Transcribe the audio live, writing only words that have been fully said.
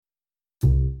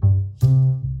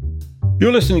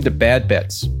You're listening to Bad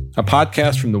Bets, a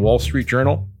podcast from the Wall Street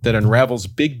Journal that unravels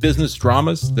big business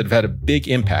dramas that have had a big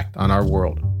impact on our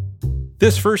world.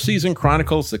 This first season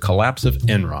chronicles the collapse of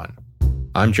Enron.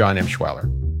 I'm John M. Schwaller.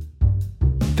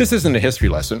 This isn't a history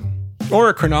lesson or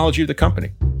a chronology of the company.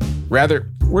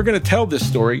 Rather, we're going to tell this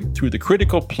story through the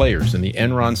critical players in the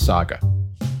Enron saga.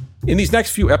 In these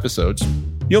next few episodes,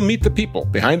 you'll meet the people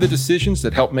behind the decisions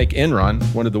that helped make Enron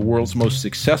one of the world's most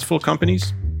successful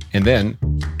companies and then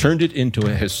turned it into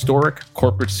a historic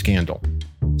corporate scandal.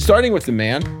 Starting with the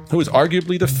man who was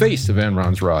arguably the face of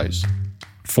Enron's rise,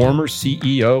 former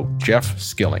CEO Jeff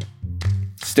Skilling.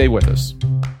 Stay with us.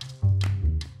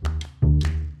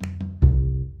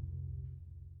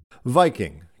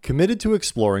 Viking, committed to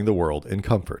exploring the world in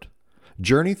comfort.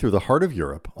 Journey through the heart of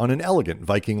Europe on an elegant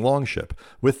Viking longship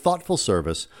with thoughtful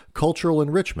service, cultural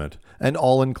enrichment, and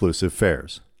all-inclusive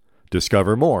fares.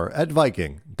 Discover more at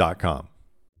Viking.com.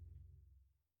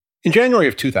 In January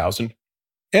of 2000,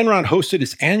 Enron hosted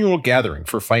its annual gathering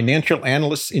for financial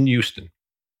analysts in Houston.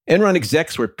 Enron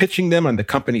execs were pitching them on the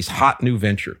company's hot new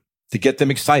venture to get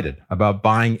them excited about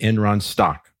buying Enron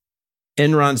stock.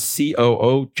 Enron's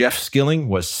COO, Jeff Skilling,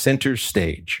 was center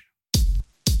stage.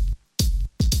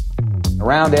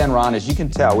 Around Enron, as you can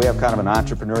tell, we have kind of an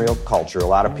entrepreneurial culture. A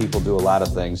lot of people do a lot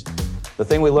of things. The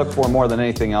thing we look for more than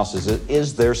anything else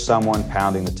is there someone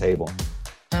pounding the table?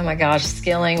 Oh my gosh,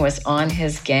 Skilling was on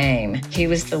his game. He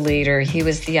was the leader, he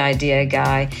was the idea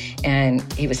guy, and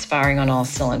he was firing on all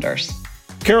cylinders.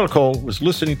 Carol Cole was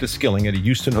listening to Skilling at a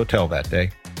Houston hotel that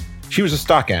day. She was a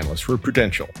stock analyst for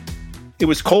Prudential. It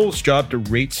was Cole's job to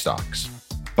rate stocks,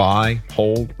 buy,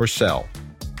 hold, or sell.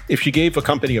 If she gave a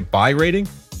company a buy rating,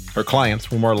 her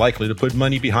clients were more likely to put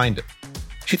money behind it.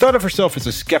 She thought of herself as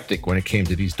a skeptic when it came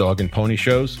to these dog and pony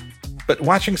shows, but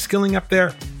watching Skilling up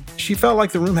there, she felt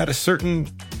like the room had a certain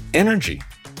energy.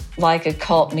 Like a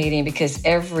cult meeting, because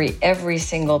every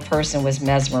single person was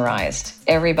mesmerized.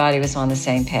 Everybody was on the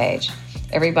same page.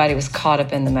 Everybody was caught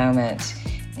up in the moment,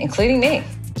 including me.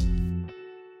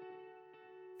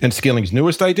 And Skilling's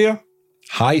newest idea?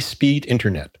 High-speed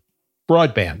internet,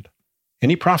 broadband.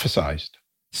 And he prophesized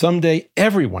someday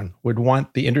everyone would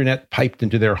want the internet piped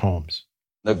into their homes.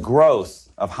 The growth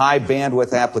of high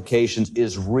bandwidth applications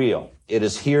is real. It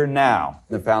is here now.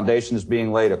 The foundation is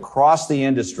being laid across the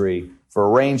industry for a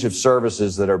range of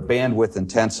services that are bandwidth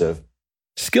intensive.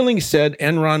 Skilling said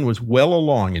Enron was well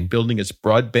along in building its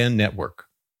broadband network,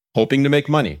 hoping to make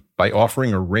money by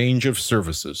offering a range of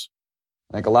services.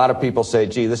 I think a lot of people say,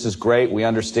 gee, this is great. We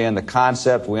understand the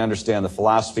concept. We understand the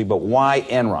philosophy. But why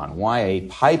Enron? Why a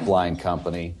pipeline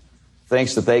company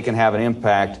thinks that they can have an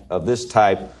impact of this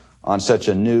type on such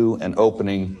a new and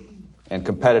opening and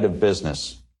competitive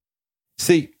business?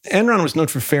 See, Enron was known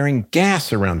for ferrying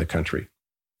gas around the country.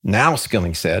 Now,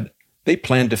 Skilling said, they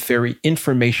plan to ferry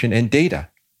information and data,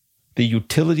 the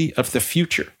utility of the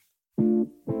future.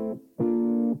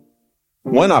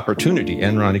 One opportunity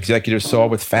Enron executives saw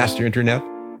with faster internet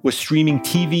was streaming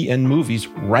TV and movies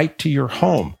right to your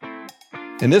home.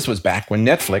 And this was back when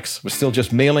Netflix was still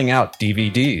just mailing out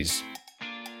DVDs.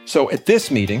 So at this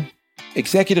meeting,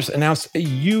 executives announced a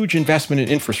huge investment in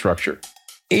infrastructure,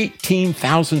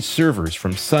 18,000 servers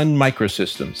from Sun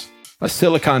Microsystems, a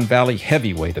Silicon Valley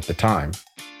heavyweight at the time.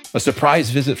 A surprise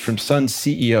visit from Sun's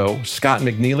CEO, Scott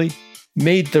McNealy,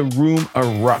 made the room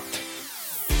erupt.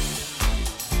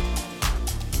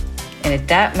 And at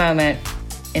that moment,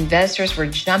 investors were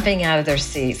jumping out of their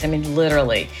seats. I mean,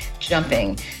 literally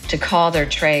jumping to call their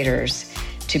traders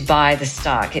to buy the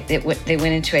stock. They went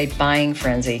into a buying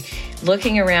frenzy.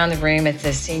 Looking around the room at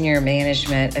the senior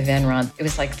management of Enron, it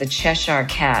was like the Cheshire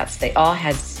Cats. They all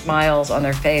had smiles on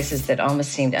their faces that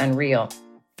almost seemed unreal.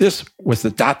 This was the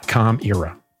dot-com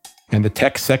era, and the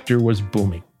tech sector was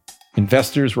booming.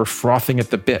 Investors were frothing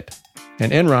at the bit,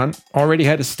 and Enron already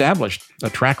had established a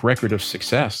track record of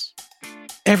success.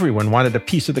 Everyone wanted a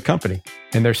piece of the company,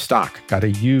 and their stock got a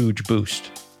huge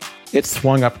boost. It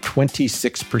swung up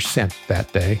 26%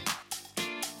 that day.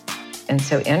 And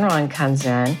so Enron comes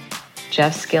in,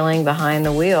 Jeff Skilling behind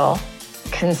the wheel,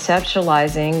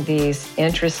 conceptualizing these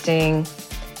interesting,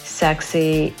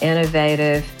 sexy,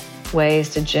 innovative ways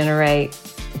to generate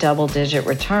double-digit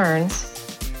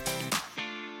returns.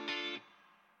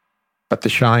 But the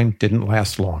shine didn't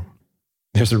last long.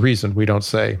 There's a reason we don't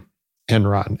say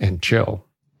Enron and chill.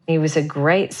 He was a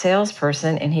great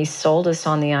salesperson, and he sold us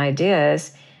on the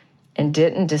ideas and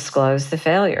didn't disclose the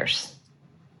failures.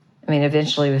 I mean,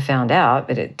 eventually we found out,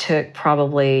 but it took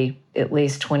probably at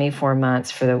least 24 months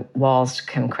for the walls to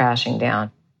come crashing down.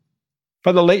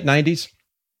 By the late 90s,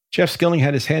 Jeff Skilling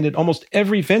had his hand in almost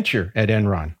every venture at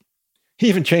Enron. He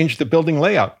even changed the building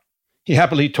layout. He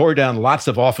happily tore down lots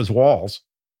of office walls.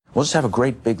 We'll just have a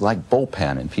great big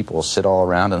bullpen, and people will sit all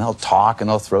around and they'll talk and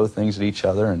they'll throw things at each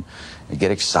other and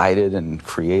get excited and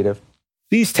creative.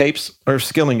 These tapes are of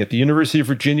Skilling at the University of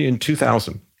Virginia in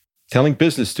 2000, telling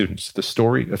business students the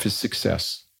story of his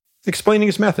success, explaining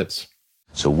his methods.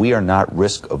 So we are not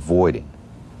risk avoiding.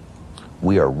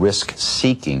 We are risk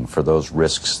seeking for those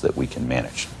risks that we can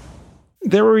manage.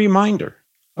 They're a reminder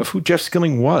of who Jeff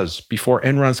Skilling was before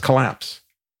Enron's collapse.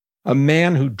 A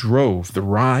man who drove the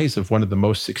rise of one of the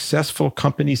most successful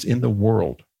companies in the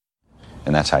world.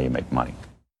 And that's how you make money.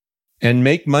 And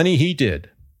make money he did.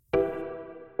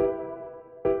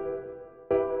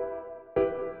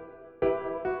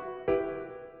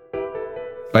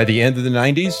 By the end of the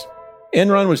 90s,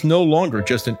 Enron was no longer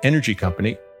just an energy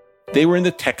company. They were in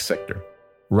the tech sector,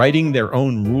 writing their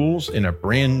own rules in a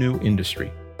brand new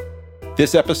industry.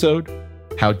 This episode,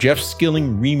 how Jeff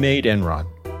Skilling remade Enron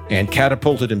and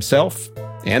catapulted himself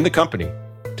and the company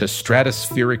to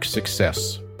stratospheric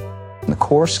success. And the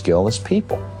core skill is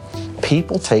people.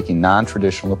 People taking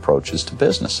non-traditional approaches to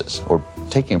businesses, or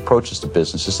taking approaches to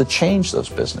businesses that change those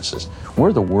businesses.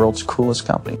 We're the world's coolest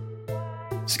company.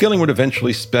 Skilling would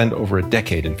eventually spend over a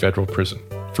decade in federal prison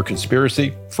for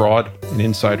conspiracy, fraud, and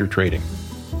insider trading,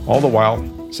 all the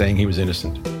while saying he was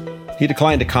innocent. He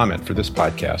declined to comment for this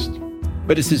podcast,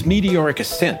 but it's his meteoric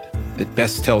ascent that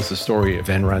best tells the story of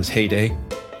Enron's heyday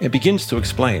and begins to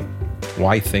explain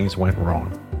why things went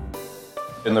wrong.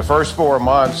 In the first 4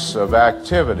 months of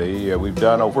activity, we've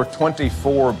done over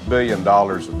 $24 billion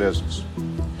of business.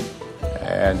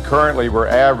 And currently we're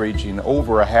averaging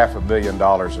over $500 million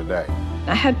a day.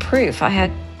 I had proof. I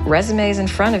had resumes in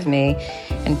front of me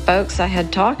and folks I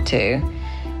had talked to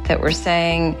that were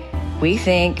saying, we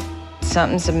think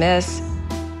something's amiss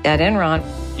at Enron.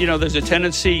 You know, there's a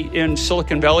tendency in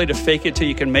Silicon Valley to fake it till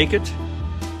you can make it.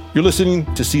 You're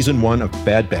listening to Season 1 of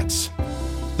Bad Bets,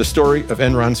 the story of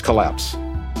Enron's collapse.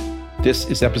 This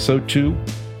is Episode 2,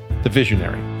 The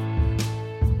Visionary.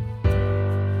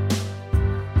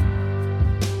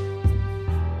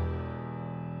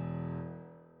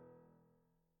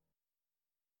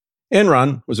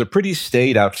 Enron was a pretty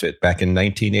staid outfit back in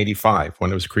 1985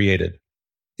 when it was created.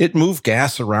 It moved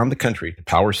gas around the country to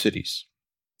power cities.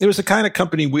 It was the kind of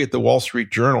company we at the Wall Street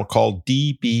Journal called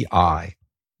DBI,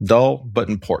 dull but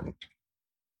important.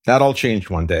 That all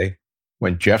changed one day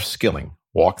when Jeff Skilling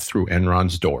walked through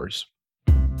Enron's doors.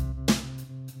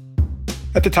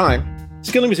 At the time,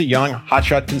 Skilling was a young,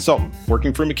 hotshot consultant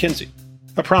working for McKinsey,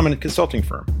 a prominent consulting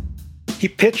firm. He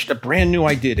pitched a brand new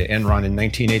idea to Enron in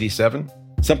 1987,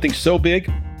 something so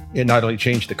big, it not only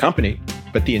changed the company,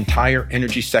 but the entire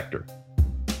energy sector.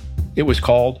 It was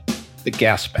called the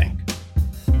Gas Bank.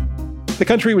 The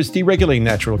country was deregulating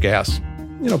natural gas,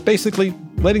 basically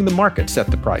letting the market set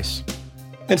the price.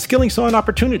 And Skilling saw an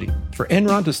opportunity for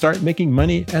Enron to start making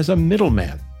money as a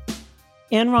middleman.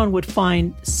 Enron would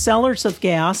find sellers of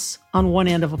gas on one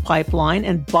end of a pipeline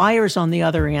and buyers on the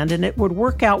other end, and it would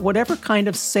work out whatever kind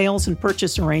of sales and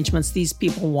purchase arrangements these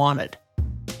people wanted.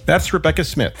 That's Rebecca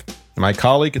Smith, my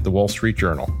colleague at the Wall Street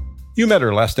Journal. You met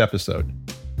her last episode.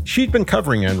 She'd been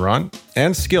covering Enron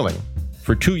and Skilling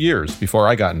for 2 years before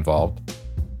I got involved.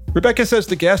 Rebecca says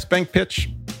the gas bank pitch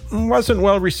wasn't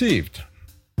well received.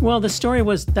 Well, the story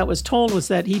that was told was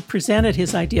that he presented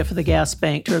his idea for the gas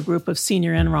bank to a group of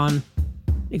senior Enron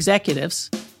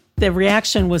executives. The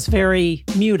reaction was very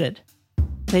muted.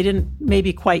 They didn't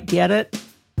maybe quite get it.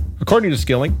 According to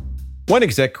Skilling, one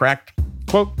exec cracked,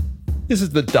 quote, "This is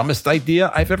the dumbest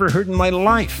idea I've ever heard in my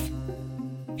life."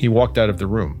 He walked out of the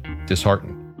room,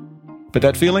 disheartened. But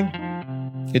that feeling,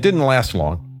 it didn't last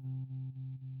long.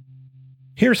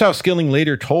 Here's how Skilling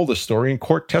later told the story in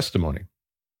court testimony.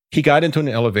 He got into an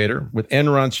elevator with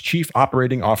Enron's chief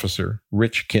operating officer,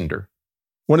 Rich Kinder,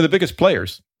 one of the biggest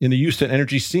players in the Houston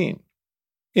energy scene.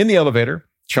 In the elevator,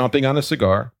 chomping on a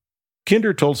cigar,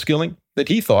 Kinder told Skilling that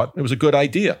he thought it was a good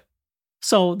idea.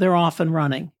 So they're off and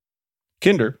running.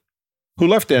 Kinder, who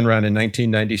left Enron in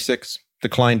 1996,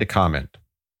 declined to comment.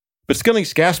 But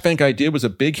Skilling's gas bank idea was a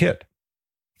big hit.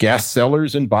 Gas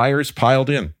sellers and buyers piled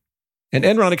in, and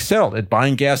Enron excelled at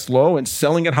buying gas low and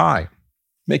selling it high,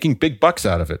 making big bucks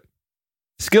out of it.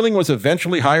 Skilling was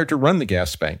eventually hired to run the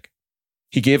gas bank.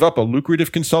 He gave up a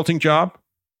lucrative consulting job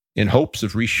in hopes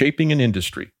of reshaping an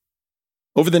industry.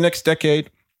 Over the next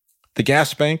decade, the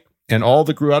gas bank and all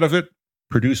that grew out of it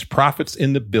produced profits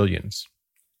in the billions.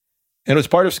 And it was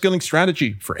part of Skilling's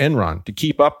strategy for Enron to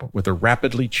keep up with a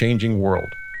rapidly changing world.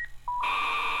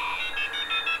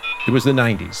 It was the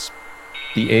 90s,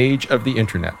 the age of the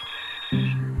internet.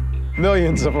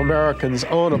 Millions of Americans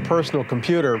own a personal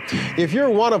computer. If you're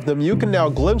one of them, you can now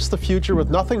glimpse the future with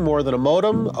nothing more than a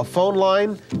modem, a phone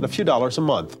line, and a few dollars a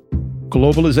month.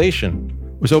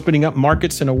 Globalization was opening up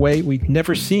markets in a way we'd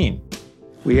never seen.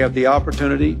 We have the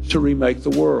opportunity to remake the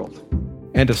world.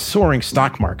 And a soaring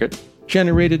stock market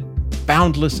generated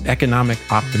boundless economic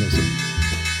optimism.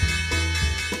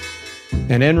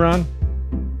 And Enron,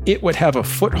 it would have a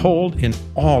foothold in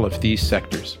all of these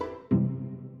sectors.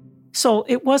 So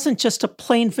it wasn't just a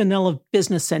plain vanilla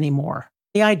business anymore.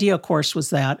 The idea, of course, was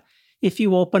that if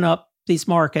you open up these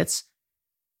markets,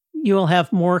 you will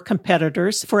have more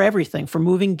competitors for everything, for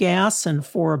moving gas and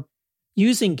for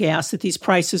using gas, that these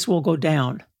prices will go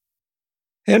down.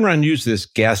 Enron used this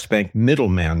gas bank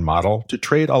middleman model to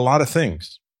trade a lot of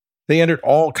things. They entered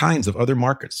all kinds of other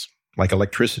markets, like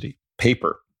electricity,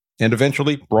 paper, and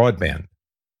eventually broadband.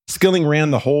 Skilling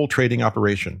ran the whole trading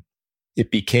operation. It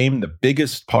became the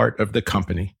biggest part of the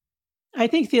company. I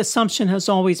think the assumption has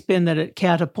always been that it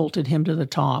catapulted him to the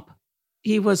top.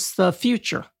 He was the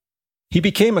future. He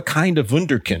became a kind of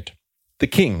wunderkind, the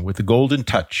king with the golden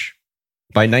touch.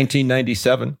 By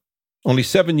 1997, only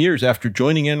 7 years after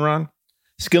joining Enron,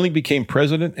 Skilling became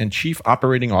president and chief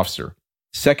operating officer,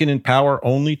 second in power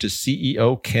only to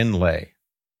CEO Ken Lay.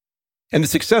 And the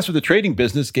success of the trading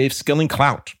business gave Skilling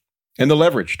clout and the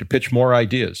leverage to pitch more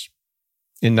ideas.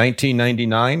 In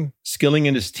 1999, Skilling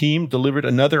and his team delivered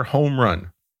another home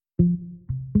run,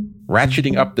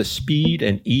 ratcheting up the speed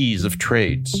and ease of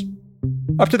trades.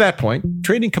 Up to that point,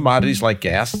 trading commodities like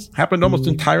gas happened almost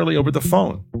entirely over the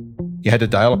phone. You had to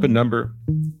dial up a number,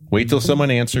 wait till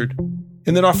someone answered,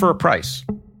 and then offer a price,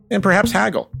 and perhaps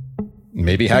haggle.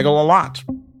 Maybe haggle a lot.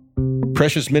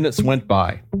 Precious minutes went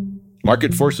by.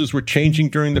 Market forces were changing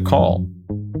during the call.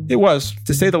 It was,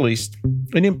 to say the least,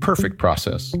 an imperfect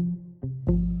process.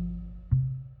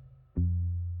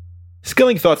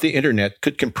 Skilling thought the internet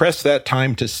could compress that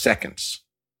time to seconds.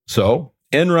 So,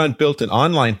 Enron built an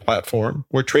online platform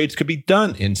where trades could be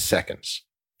done in seconds.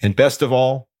 And best of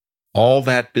all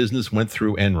that business went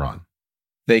through Enron.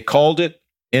 They called it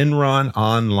Enron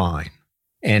Online,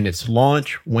 and its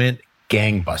launch went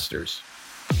gangbusters.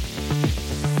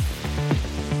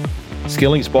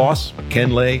 Skilling's boss,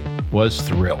 Ken Lay, was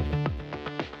thrilled.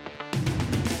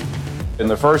 In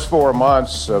the first 4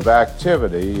 months of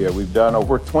activity, we've done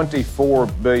over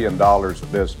 $24 billion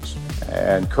of business.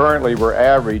 And currently, we're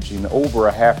averaging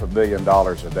over $500 million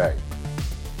a day.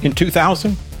 In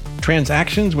 2000,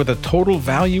 transactions with a total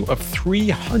value of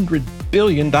 $300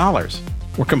 billion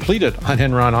were completed on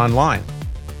Enron Online.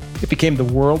 It became the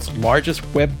world's largest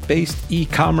web-based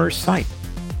e-commerce site.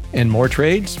 And more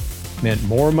trades meant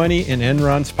more money in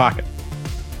Enron's pocket.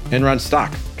 Enron's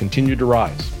stock continued to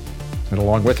rise. And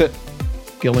along with it,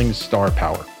 Skilling's star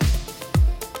power.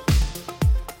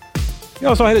 He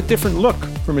also had a different look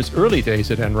from his early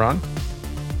days at Enron.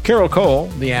 Carol Cole,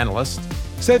 the analyst,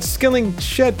 said Skilling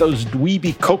shed those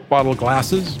dweeby Coke bottle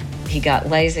glasses. He got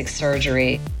LASIK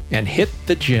surgery. And hit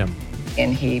the gym.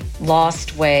 And he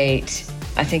lost weight.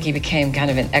 I think he became kind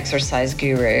of an exercise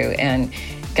guru and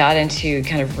got into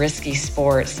kind of risky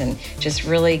sports and just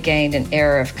really gained an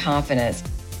air of confidence.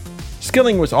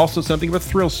 Skilling was also something of a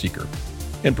thrill seeker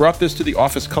and brought this to the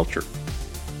office culture.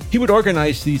 He would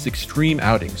organize these extreme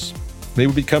outings. They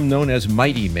would become known as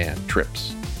Mighty Man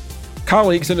trips.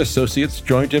 Colleagues and associates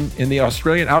joined him in the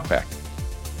Australian outback,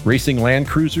 racing Land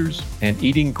Cruisers and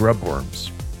eating grub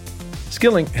worms.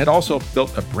 Skilling had also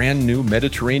built a brand new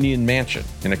Mediterranean mansion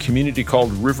in a community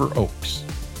called River Oaks.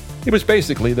 It was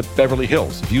basically the Beverly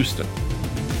Hills of Houston.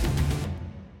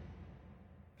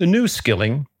 The new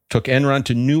Skilling took Enron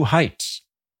to new heights,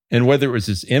 and whether it was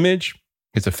his image,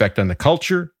 his effect on the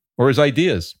culture, or his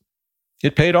ideas,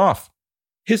 it paid off.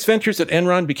 His ventures at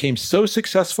Enron became so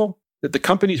successful that the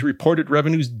company's reported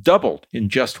revenues doubled in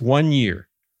just 1 year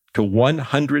to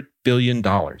 $100 billion.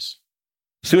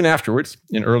 Soon afterwards,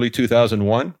 in early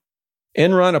 2001,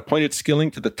 Enron appointed Skilling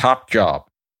to the top job,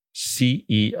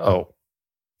 CEO.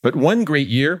 But one great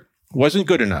year wasn't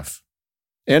good enough.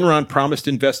 Enron promised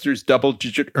investors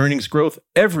double-digit earnings growth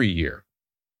every year,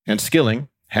 and Skilling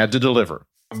had to deliver.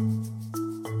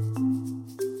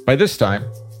 By this time,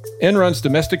 Enron's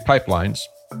domestic pipelines,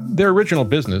 their original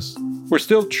business, were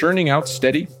still churning out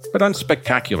steady but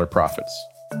unspectacular profits.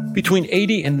 Between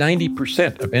 80 and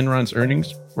 90% of Enron's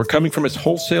earnings were coming from its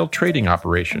wholesale trading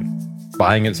operation,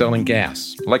 buying and selling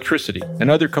gas, electricity, and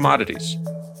other commodities.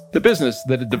 The business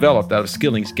that had developed out of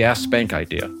Skilling's gas bank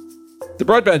idea. The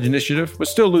broadband initiative was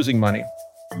still losing money,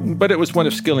 but it was one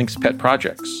of Skilling's pet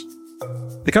projects.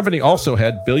 The company also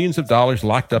had billions of dollars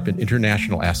locked up in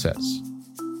international assets.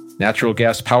 Natural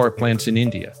gas power plants in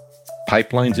India,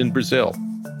 pipelines in Brazil,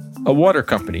 a water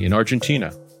company in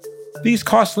Argentina. These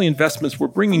costly investments were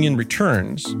bringing in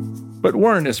returns, but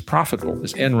weren't as profitable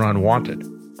as Enron wanted.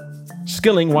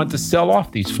 Skilling wanted to sell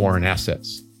off these foreign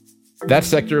assets. That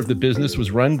sector of the business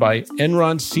was run by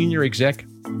Enron's senior exec,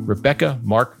 Rebecca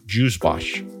Mark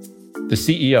Jusbosch, the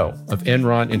CEO of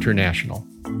Enron International.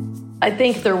 I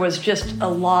think there was just a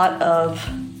lot of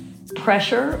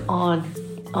pressure on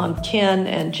Ken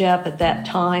and Jeff at that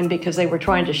time because they were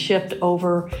trying to shift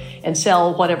over and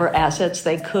sell whatever assets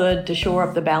they could to shore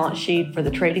up the balance sheet for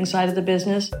the trading side of the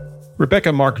business.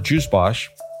 Rebecca Mark Jusbosch,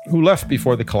 who left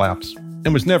before the collapse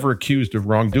and was never accused of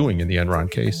wrongdoing in the Enron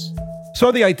case,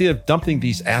 saw the idea of dumping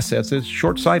these assets as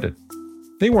short-sighted.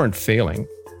 They weren't failing.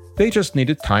 They just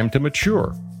needed time to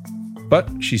mature. But,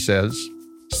 she says,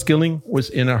 Skilling was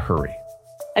in a hurry.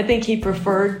 I think he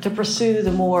preferred to pursue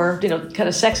the more, kind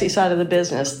of sexy side of the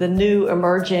business, the new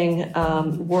emerging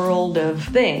world of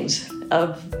things,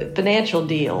 of financial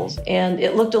deals. And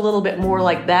it looked a little bit more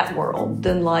like that world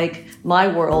than like my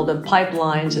world of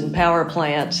pipelines and power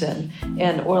plants and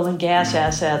oil and gas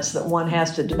assets that one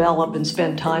has to develop and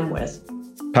spend time with.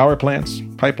 Power plants,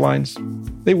 pipelines,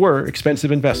 they were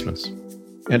expensive investments.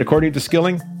 And according to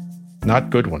Skilling, not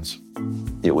good ones.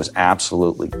 It was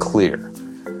absolutely clear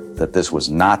that this was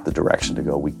not the direction to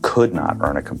go. We could not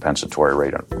earn a compensatory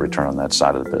rate of return on that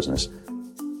side of the business.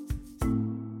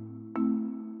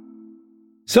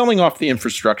 Selling off the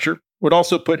infrastructure would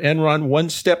also put Enron one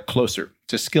step closer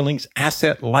to Skilling's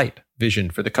asset-light vision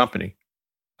for the company,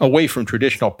 away from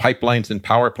traditional pipelines and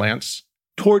power plants,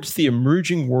 towards the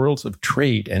emerging worlds of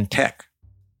trade and tech.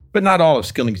 But not all of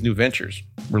Skilling's new ventures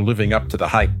were living up to the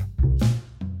hype.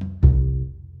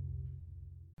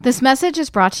 This message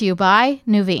is brought to you by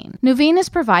Nuveen. Nuveen has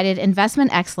provided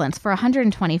investment excellence for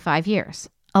 125 years.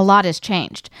 A lot has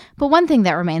changed, but one thing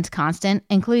that remains constant,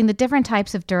 including the different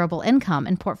types of durable income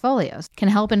in portfolios, can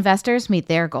help investors meet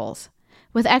their goals.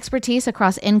 With expertise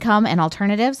across income and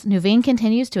alternatives, Nuveen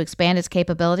continues to expand its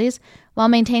capabilities while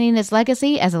maintaining its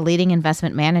legacy as a leading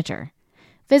investment manager.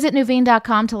 Visit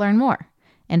Nuveen.com to learn more.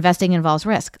 Investing involves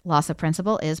risk. Loss of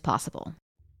principal is possible.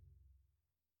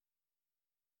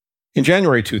 In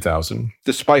January 2000,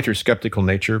 despite her skeptical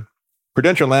nature,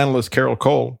 Prudential analyst Carol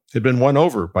Cole had been won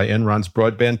over by Enron's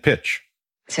broadband pitch.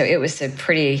 So it was a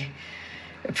pretty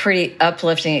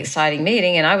uplifting, exciting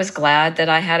meeting, and I was glad that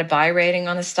I had a buy rating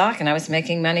on the stock and I was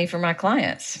making money for my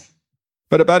clients.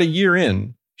 But about a year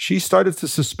in, she started to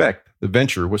suspect the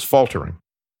venture was faltering.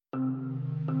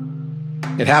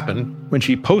 It happened when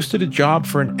she posted a job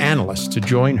for an analyst to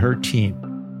join her team,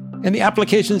 and the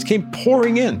applications came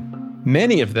pouring in.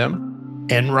 Many of them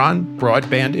Enron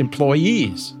broadband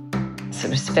employees. So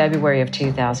it was February of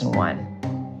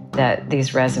 2001 that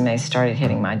these resumes started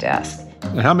hitting my desk.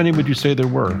 And how many would you say there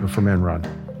were from Enron?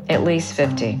 At least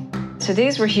 50. So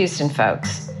these were Houston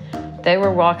folks. They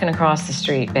were walking across the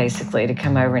street, basically, to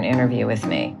come over and interview with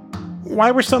me.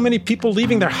 Why were so many people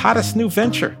leaving their hottest new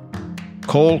venture?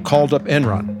 Cole called up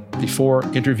Enron before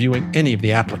interviewing any of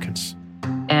the applicants.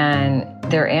 And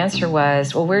their answer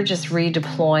was, well, we're just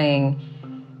redeploying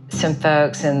some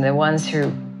folks, and the ones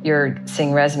who you're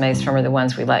seeing resumes from are the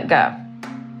ones we let go.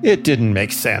 It didn't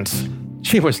make sense.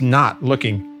 She was not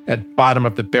looking at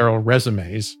bottom-of-the-barrel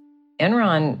resumes.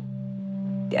 Enron,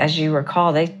 as you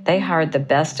recall, they hired the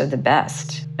best of the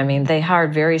best. I mean, they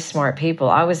hired very smart people.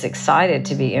 I was excited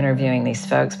to be interviewing these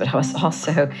folks, but I was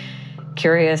also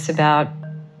curious about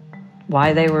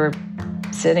why they were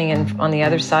sitting on the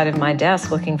other side of my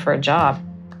desk looking for a job.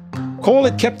 Cole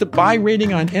had kept a buy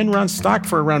rating on Enron stock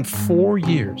for around 4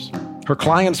 years. Her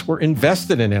clients were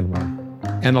invested in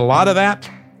Enron, and a lot of that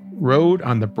rode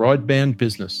on the broadband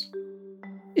business.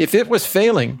 If it was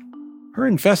failing, her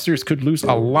investors could lose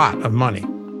a lot of money.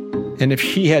 And if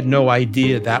she had no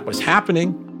idea that was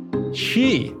happening,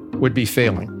 she would be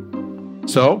failing.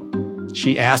 So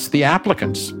she asked the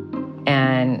applicants.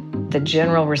 And the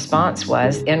general response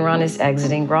was, Enron is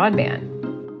exiting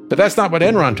broadband. But that's not what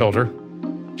Enron told her.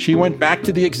 She went back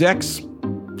to the execs,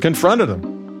 confronted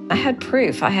them. I had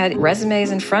proof. I had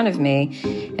resumes in front of me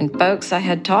and folks I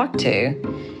had talked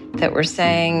to that were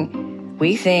saying,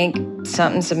 we think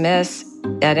something's amiss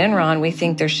at Enron. We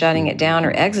think they're shutting it down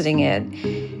or exiting it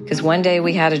because one day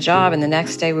we had a job and the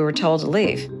next day we were told to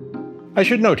leave. I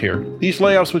should note here, these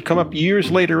layoffs would come up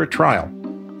years later at trial,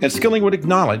 and Skilling would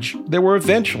acknowledge there were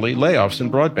eventually layoffs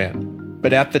in broadband.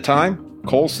 But at the time,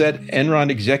 Cole said Enron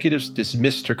executives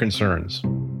dismissed her concerns.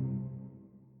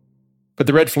 But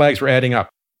the red flags were adding up.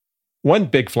 One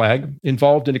big flag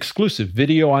involved an exclusive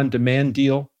video-on-demand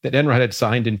deal that Enron had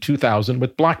signed in 2000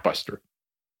 with Blockbuster.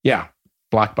 Yeah,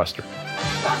 Blockbuster.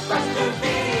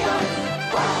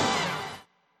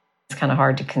 It's kind of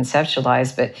hard to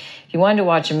conceptualize. But if you wanted to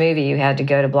watch a movie, you had to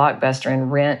go to Blockbuster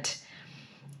and rent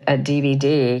a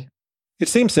DVD. It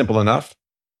seemed simple enough.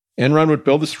 Enron would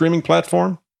build the streaming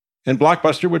platform, and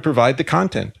Blockbuster would provide the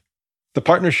content. The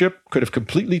partnership could have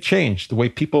completely changed the way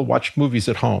people watched movies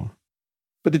at home.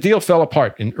 But the deal fell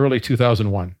apart in early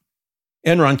 2001.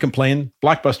 Enron complained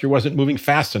Blockbuster wasn't moving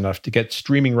fast enough to get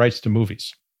streaming rights to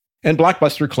movies. And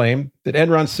Blockbuster claimed that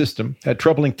Enron's system had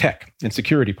troubling tech and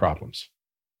security problems.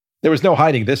 There was no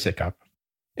hiding this hiccup.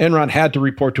 Enron had to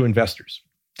report to investors,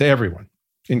 to everyone,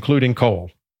 including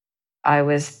Cole. I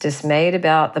was dismayed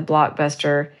about the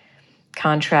Blockbuster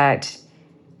contract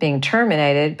being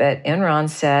terminated, but Enron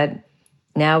said,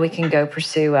 now we can go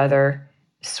pursue other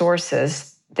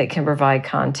sources that can provide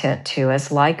content to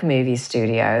us, like movie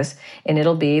studios, and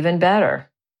it'll be even better.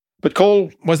 But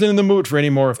Cole wasn't in the mood for any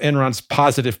more of Enron's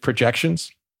positive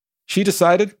projections. She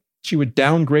decided she would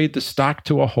downgrade the stock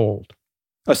to a hold,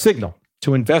 a signal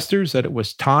to investors that it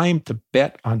was time to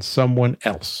bet on someone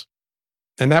else.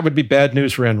 And that would be bad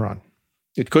news for Enron.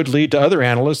 It could lead to other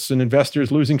analysts and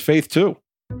investors losing faith too.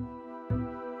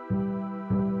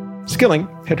 Skilling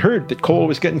had heard that Cole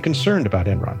was getting concerned about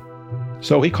Enron,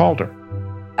 so he called her.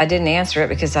 I didn't answer it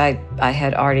because I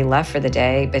had already left for the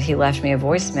day, but he left me a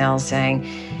voicemail saying,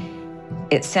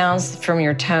 it sounds from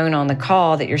your tone on the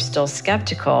call that you're still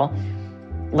skeptical.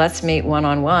 Let's meet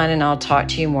one-on-one and I'll talk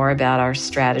to you more about our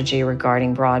strategy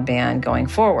regarding broadband going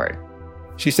forward.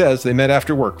 She says they met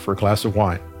after work for a glass of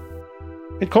wine.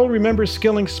 And Cole remembers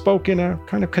Skilling spoke in a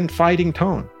kind of confiding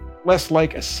tone, less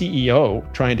like a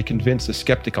CEO trying to convince a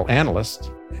skeptical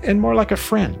analyst, and more like a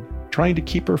friend trying to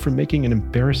keep her from making an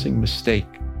embarrassing mistake.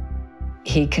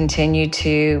 He continued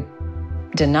to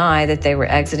deny that they were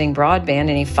exiting broadband,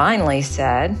 and he finally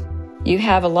said, you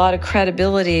have a lot of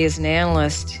credibility as an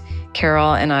analyst,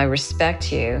 Carol, and I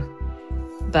respect you,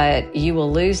 but you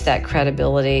will lose that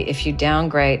credibility if you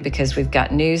downgrade because we've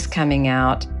got news coming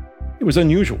out. It was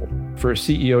unusual for a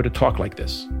CEO to talk like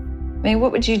this. I mean,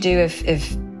 what would you do if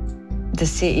the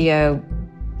CEO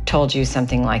told you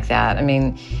something like that? I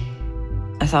mean,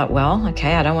 I thought, well,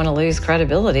 okay, I don't want to lose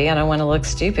credibility. I don't want to look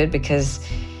stupid because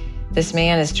this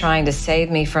man is trying to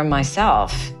save me from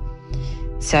myself.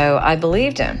 So I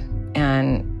believed him.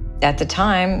 And at the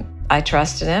time, I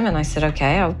trusted him and I said,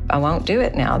 okay, I won't do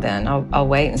it now then. I'll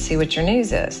wait and see what your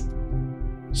news is.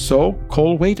 So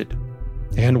Cole waited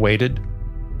and waited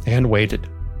and waited.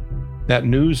 That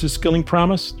news, as Skilling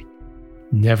promised,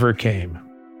 never came.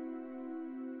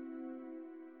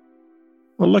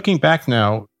 Well, looking back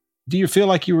now, do you feel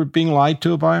like you were being lied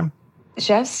to by him?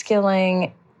 Jeff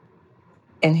Skilling,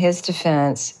 in his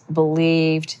defense,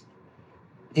 believed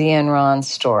the Enron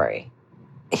story.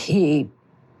 He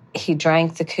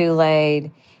drank the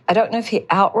Kool-Aid. I don't know if he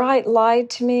outright lied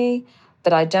to me,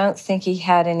 but I don't think he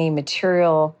had any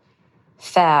material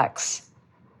facts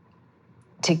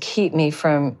to keep me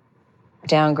from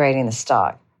downgrading the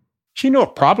stock. She knew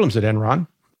of problems at Enron,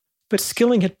 but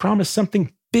Skilling had promised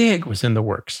something big was in the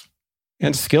works.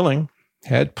 And Skilling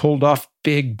had pulled off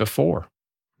big before.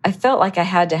 I felt like I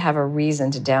had to have a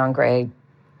reason to downgrade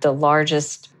the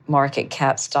largest market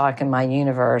cap stock in my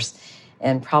universe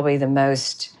and probably the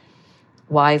most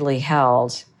widely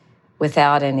held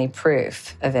without any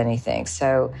proof of anything.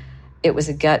 So it was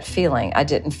a gut feeling. I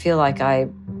didn't feel like I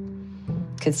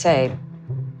could say,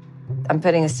 I'm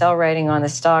putting a sell rating on the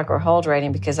stock or hold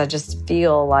rating because I just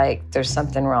feel like there's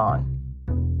something wrong.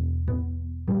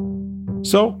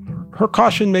 So her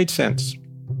caution made sense.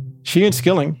 She and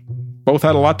Skilling both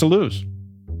had a lot to lose.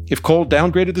 If Cole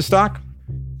downgraded the stock,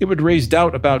 it would raise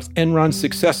doubt about Enron's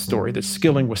success story that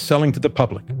Skilling was selling to the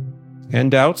public. And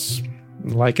doubts,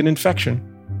 like an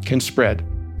infection, can spread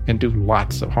and do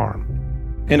lots of harm.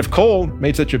 And if Cole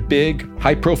made such a big,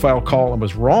 high-profile call and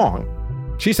was wrong,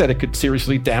 she said it could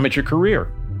seriously damage her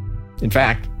career. In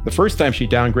fact, the first time she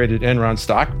downgraded Enron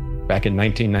stock, back in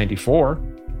 1994,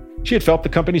 she had felt the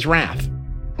company's wrath.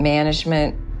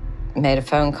 Management made a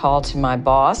phone call to my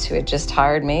boss who had just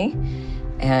hired me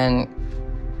and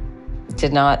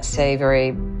did not say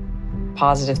very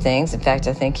positive things. In fact,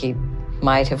 I think he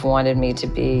might have wanted me to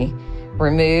be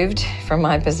removed from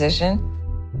my position.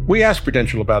 We asked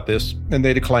Prudential about this, and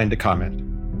they declined to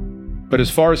comment. But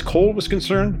as far as Cole was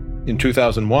concerned, in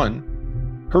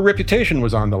 2001, her reputation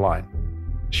was on the line.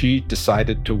 She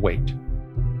decided to wait.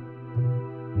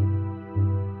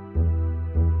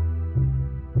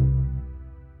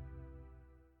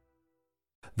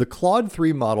 The Claude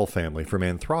 3 model family from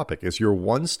Anthropic is your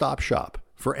one-stop shop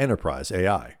for enterprise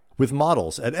AI. With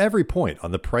models at every point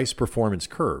on the price-performance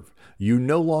curve, you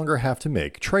no longer have to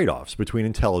make trade-offs between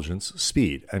intelligence,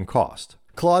 speed, and cost.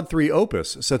 Claude 3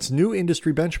 Opus sets new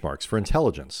industry benchmarks for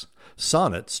intelligence.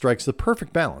 Sonnet strikes the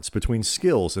perfect balance between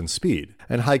skills and speed,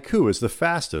 and Haiku is the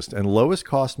fastest and lowest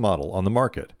cost model on the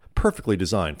market, perfectly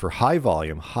designed for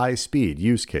high-volume, high-speed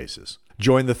use cases.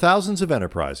 Join the thousands of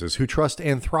enterprises who trust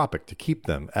Anthropic to keep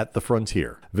them at the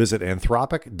frontier. Visit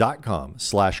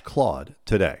anthropic.com/Claude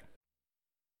today.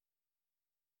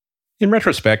 In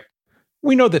retrospect,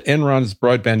 we know that Enron's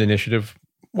broadband initiative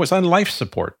was on life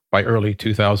support by early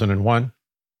 2001.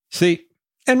 See,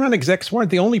 Enron execs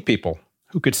weren't the only people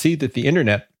who could see that the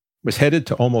internet was headed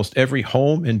to almost every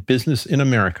home and business in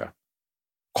America.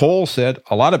 Cole said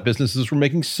a lot of businesses were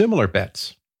making similar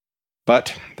bets,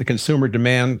 but the consumer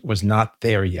demand was not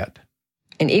there yet.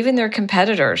 And even their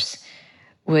competitors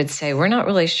would say, we're not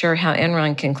really sure how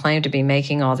Enron can claim to be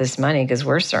making all this money because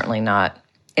we're certainly not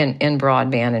in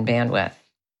broadband and bandwidth.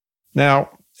 Now,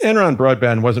 Enron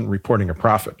Broadband wasn't reporting a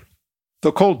profit,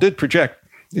 though Cole did project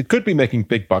it could be making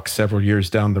big bucks several years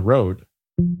down the road.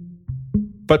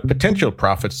 But potential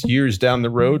profits years down the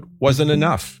road wasn't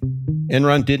enough.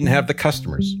 Enron didn't have the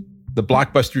customers. The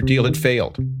Blockbuster deal had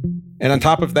failed. And on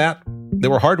top of that, there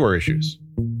were hardware issues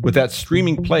with that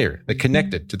streaming player that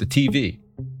connected to the TV.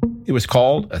 It was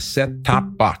called a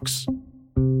set-top box.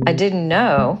 I didn't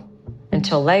know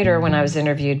until later when I was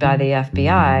interviewed by the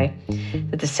FBI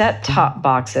that the set-top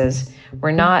boxes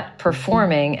were not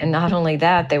performing, and not only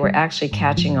that, they were actually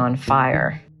catching on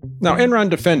fire. Now, Enron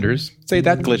defenders say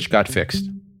that glitch got fixed.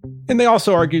 And they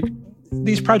also argued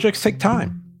these projects take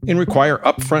time and require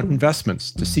upfront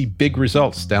investments to see big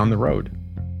results down the road.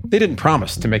 They didn't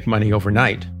promise to make money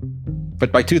overnight.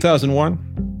 But by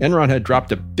 2001, Enron had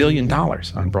dropped $1 billion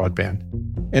on broadband,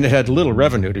 and it had little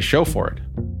revenue to show for it.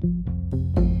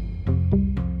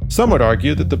 Some would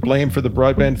argue that the blame for the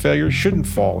broadband failure shouldn't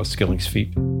fall at Skilling's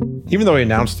feet. Even though he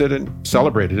announced it and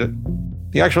celebrated it,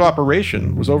 the actual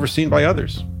operation was overseen by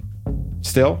others.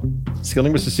 Still,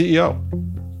 Skilling was the CEO.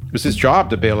 It was his job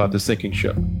to bail out the sinking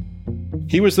ship.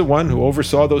 He was the one who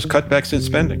oversaw those cutbacks in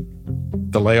spending,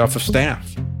 the layoff of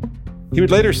staff. He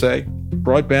would later say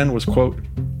broadband was, quote,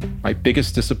 my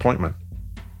biggest disappointment.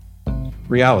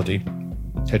 Reality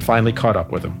had finally caught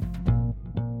up with him.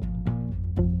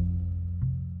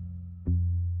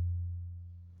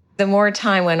 The more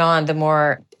time went on, the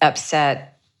more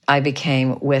upset I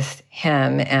became with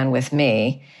him and with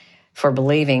me for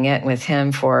believing it, with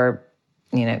him for,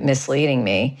 misleading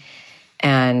me.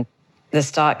 And the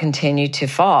stock continued to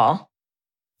fall.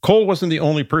 Cole wasn't the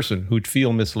only person who'd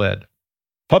feel misled.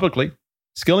 Publicly,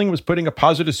 Skilling was putting a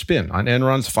positive spin on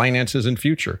Enron's finances and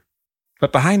future.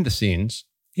 But behind the scenes,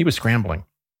 he was scrambling,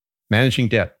 managing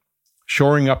debt,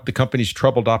 shoring up the company's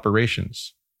troubled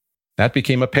operations. That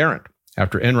became apparent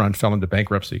after Enron fell into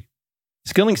bankruptcy.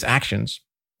 Skilling's actions,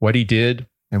 what he did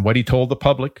and what he told the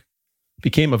public,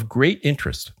 became of great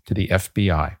interest to the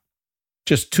FBI.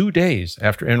 Just 2 days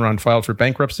after Enron filed for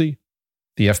bankruptcy,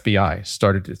 the FBI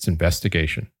started its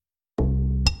investigation.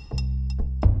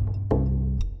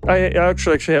 I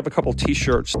actually have a couple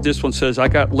T-shirts. This one says, I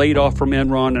got laid off from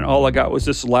Enron and all I got was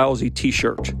this lousy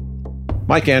T-shirt.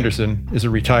 Mike Anderson is a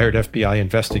retired FBI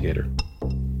investigator.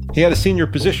 He had a senior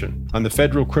position on the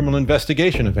federal criminal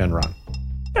investigation of Enron.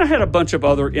 I had a bunch of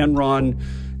other Enron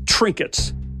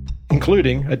trinkets,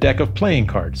 including a deck of playing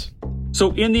cards.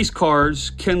 So in these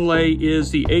cards, Ken Lay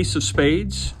is the ace of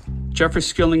spades. Jeffrey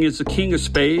Skilling is the king of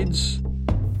spades.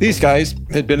 These guys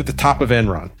had been at the top of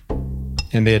Enron,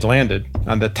 and they had landed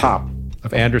on the top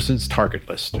of Anderson's target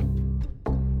list.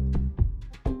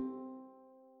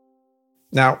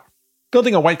 Now,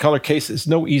 building a white-collar case is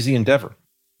no easy endeavor.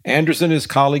 Anderson and his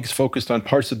colleagues focused on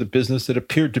parts of the business that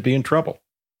appeared to be in trouble,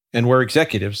 and where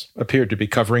executives appeared to be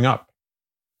covering up.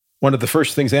 One of the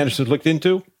first things Anderson looked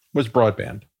into was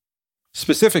broadband.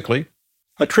 Specifically,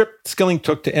 a trip Skilling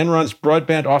took to Enron's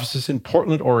broadband offices in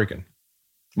Portland, Oregon,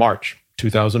 March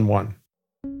 2001.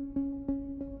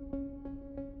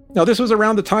 Now, this was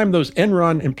around the time those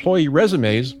Enron employee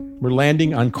resumes were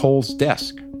landing on Cole's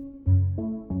desk.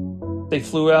 They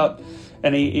flew out,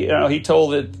 and he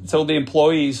told the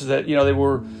employees that they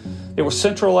were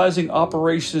centralizing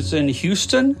operations in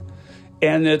Houston,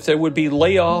 and that there would be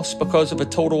layoffs because of a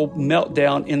total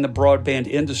meltdown in the broadband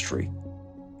industry.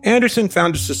 Anderson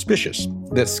found it suspicious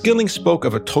that Skilling spoke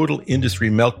of a total industry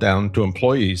meltdown to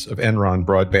employees of Enron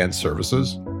Broadband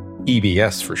Services,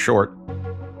 EBS for short,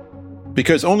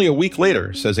 because only a week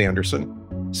later, says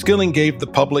Anderson, Skilling gave the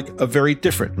public a very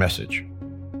different message.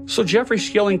 So Jeffrey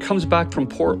Skilling comes back from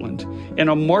Portland, and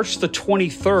on March the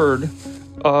 23rd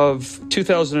of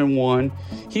 2001,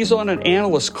 he's on an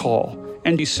analyst call,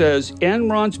 and he says,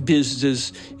 Enron's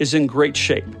business is in great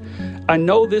shape. I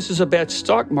know this is a bad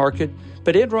stock market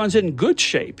But Enron's in good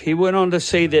shape. He went on to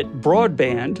say that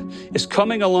broadband is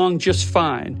coming along just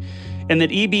fine, and that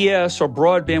EBS, or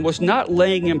broadband, was not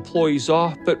laying employees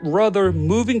off, but rather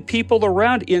moving people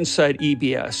around inside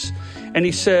EBS. And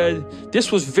he said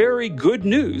this was very good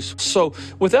news. So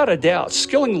without a doubt,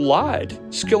 Skilling lied.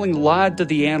 Skilling lied to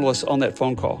the analysts on that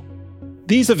phone call.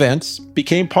 These events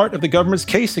became part of the government's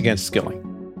case against Skilling.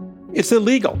 It's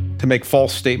illegal to make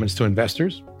false statements to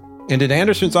investors, and in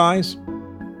Anderson's eyes,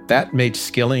 that made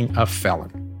Skilling a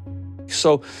felon.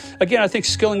 So, again, I think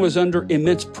Skilling was under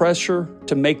immense pressure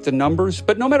to make the numbers,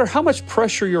 but no matter how much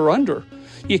pressure you're under,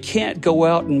 you can't go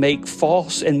out and make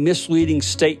false and misleading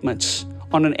statements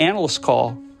on an analyst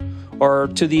call or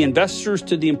to the investors,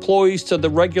 to the employees, to the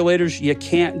regulators. You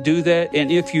can't do that. And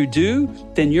if you do,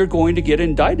 then you're going to get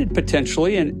indicted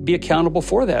potentially and be accountable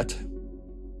for that.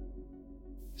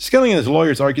 Skilling and his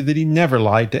lawyers argued that he never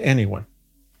lied to anyone,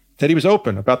 that he was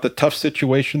open about the tough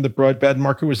situation the broadband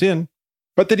market was in,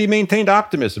 but that he maintained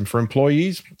optimism for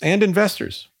employees and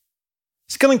investors.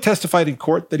 Skilling testified in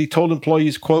court that he told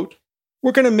employees, quote,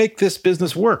 "We're going to make this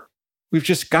business work. We've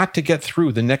just got to get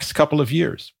through the next couple of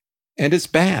years. And it's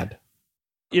bad."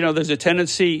 You know, there's a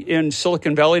tendency in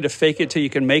Silicon Valley to fake it till you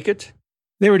can make it.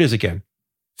 There it is again.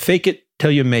 Fake it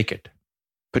till you make it.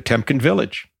 Potemkin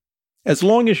Village. As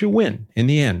long as you win in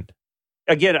the end.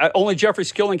 Again, only Jeffrey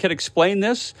Skilling can explain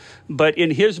this, but in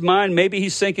his mind, maybe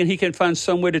he's thinking he can find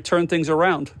some way to turn things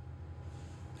around.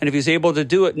 And if he's able to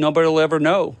do it, nobody will ever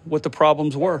know what the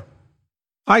problems were.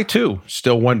 I, too,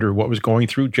 still wonder what was going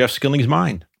through Jeff Skilling's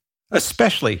mind,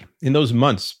 especially in those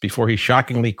months before he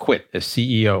shockingly quit as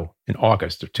CEO in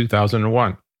August of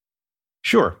 2001.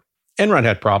 Sure, Enron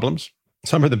had problems,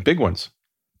 some of the big ones,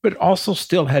 but it also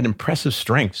still had impressive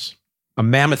strengths. A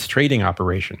mammoth trading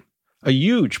operation, a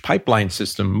huge pipeline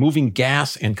system moving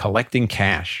gas and collecting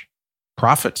cash,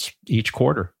 profits each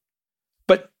quarter.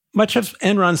 But much of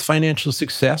Enron's financial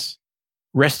success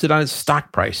rested on its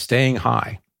stock price staying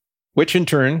high, which in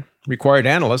turn required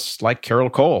analysts like Carol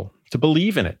Cole to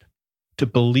believe in it, to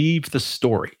believe the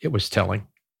story it was telling.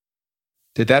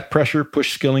 Did that pressure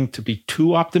push Skilling to be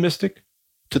too optimistic,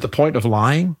 to the point of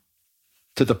lying,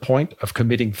 to the point of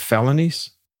committing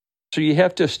felonies? So you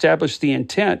have to establish the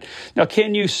intent. Now,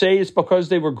 can you say it's because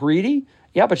they were greedy?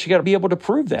 Yeah, but you got to be able to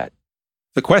prove that.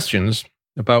 The questions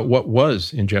about what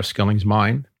was in Jeff Skilling's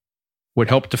mind would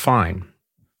help define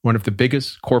one of the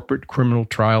biggest corporate criminal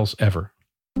trials ever.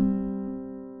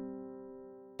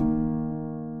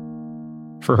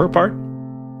 For her part,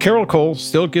 Carol Cole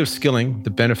still gives Skilling the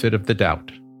benefit of the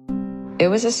doubt. It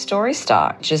was a story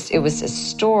stock. It was a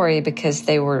story because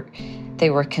they were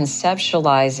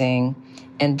conceptualizing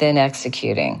and then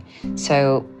executing.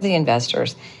 So the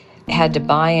investors had to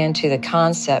buy into the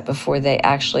concept before they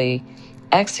actually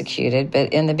executed.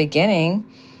 But in the beginning,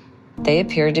 they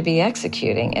appeared to be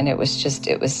executing. And it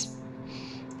was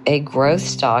a growth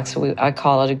stock. So I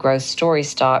call it a growth story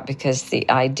stock because the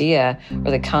idea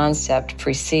or the concept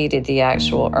preceded the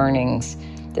actual earnings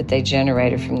that they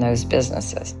generated from those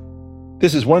businesses.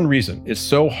 This is one reason it's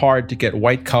so hard to get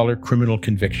white-collar criminal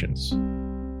convictions.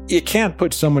 You can't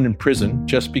put someone in prison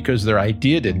just because their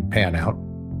idea didn't pan out.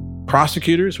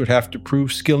 Prosecutors would have to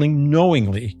prove Skilling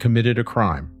knowingly committed a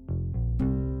crime.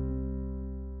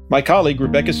 My colleague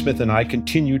Rebecca Smith and I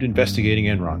continued investigating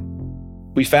Enron.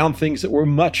 We found things that were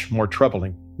much more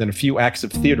troubling than a few acts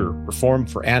of theater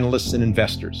performed for analysts and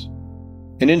investors.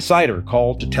 An insider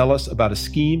called to tell us about a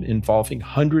scheme involving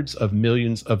hundreds of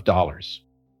millions of dollars.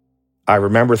 I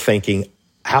remember thinking,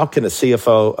 how can a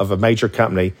CFO of a major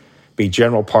company be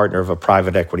general partner of a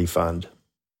private equity fund?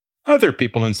 Other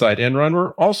people inside Enron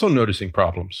were also noticing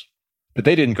problems, but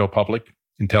they didn't go public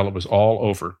until it was all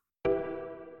over.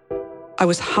 I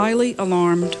was highly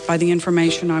alarmed by the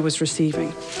information I was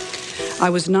receiving. I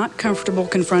was not comfortable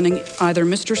confronting either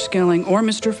Mr. Skilling or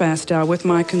Mr. Fastow with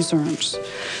my concerns.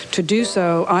 To do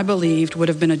so, I believed, would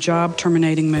have been a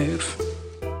job-terminating move.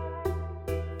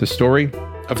 The story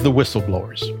of the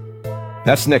whistleblowers.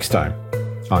 That's next time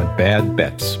on Bad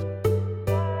Bets.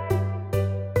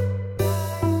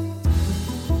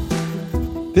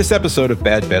 This episode of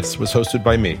Bad Bets was hosted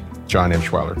by me, John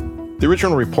Emschweiler. The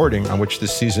original reporting on which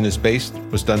this season is based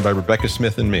was done by Rebecca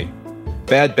Smith and me.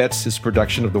 Bad Bets is a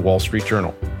production of the Wall Street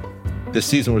Journal. This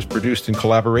season was produced in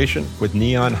collaboration with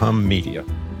Neon Hum Media.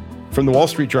 From the Wall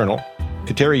Street Journal,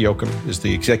 Kateri Jochum is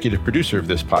the executive producer of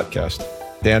this podcast.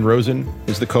 Dan Rosen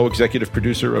is the co-executive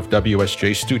producer of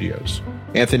WSJ Studios.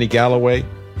 Anthony Galloway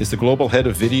is the global head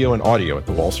of video and audio at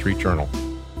the Wall Street Journal.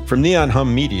 From Neon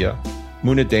Hum Media,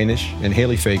 Muna Danish and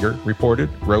Haley Fager reported,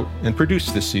 wrote, and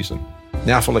produced this season.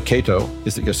 Nafala Kato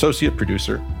is the associate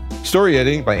producer, Story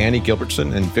editing by Annie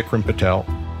Gilbertson and Vikram Patel.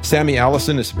 Sammy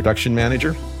Allison is the production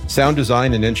manager. Sound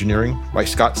design and engineering by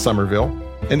Scott Somerville.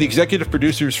 And the executive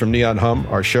producers from Neon Hum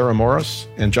are Shara Morris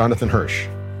and Jonathan Hirsch.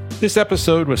 This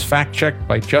episode was fact-checked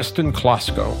by Justin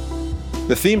Klosko.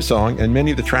 The theme song and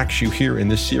many of the tracks you hear in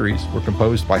this series were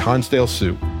composed by Hansdale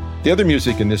Hsu. The other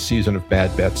music in this season of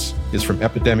Bad Bets is from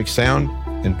Epidemic Sound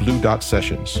and Blue Dot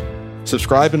Sessions.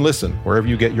 Subscribe and listen wherever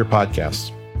you get your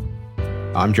podcasts.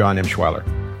 I'm John Emschweiler.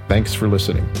 Thanks for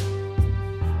listening.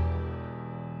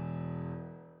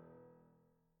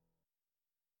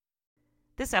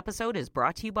 This episode is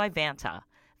brought to you by Vanta.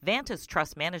 Vanta's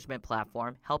trust management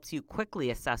platform helps you quickly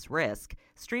assess risk,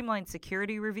 streamline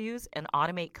security reviews, and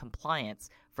automate compliance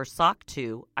for SOC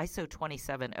 2, ISO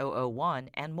 27001,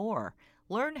 and more.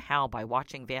 Learn how by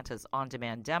watching Vanta's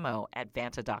on-demand demo at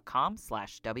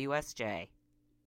vanta.com/WSJ.